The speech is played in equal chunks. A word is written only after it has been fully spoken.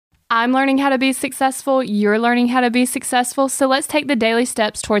I'm learning how to be successful. You're learning how to be successful. So let's take the daily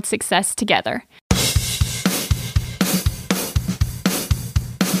steps towards success together.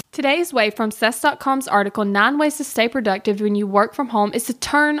 Today's way from Cess.com's article, 9 Ways to Stay Productive When You Work From Home, is to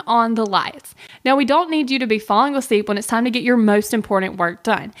turn on the lights. Now, we don't need you to be falling asleep when it's time to get your most important work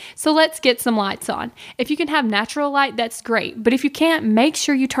done. So let's get some lights on. If you can have natural light, that's great. But if you can't, make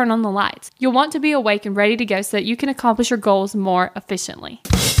sure you turn on the lights. You'll want to be awake and ready to go so that you can accomplish your goals more efficiently.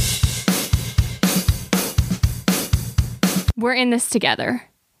 We're in this together,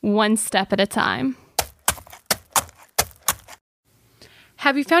 one step at a time.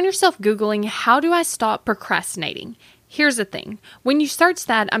 Have you found yourself Googling, how do I stop procrastinating? Here's the thing. When you search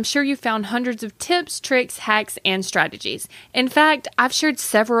that, I'm sure you found hundreds of tips, tricks, hacks, and strategies. In fact, I've shared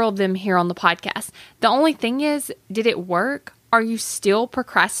several of them here on the podcast. The only thing is, did it work? Are you still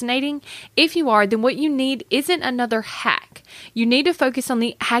procrastinating? If you are, then what you need isn't another hack. You need to focus on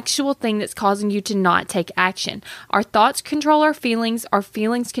the actual thing that's causing you to not take action. Our thoughts control our feelings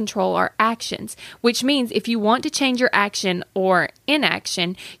control our actions, which means if you want to change your action or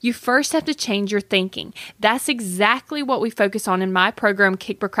inaction, you first have to change your thinking. That's exactly what we focus on in my program,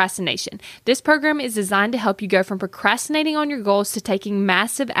 Kick Procrastination. This program is designed to help you go from procrastinating on your goals to taking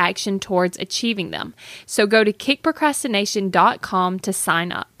massive action towards achieving them. So go to kickprocrastination.com to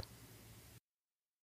sign up.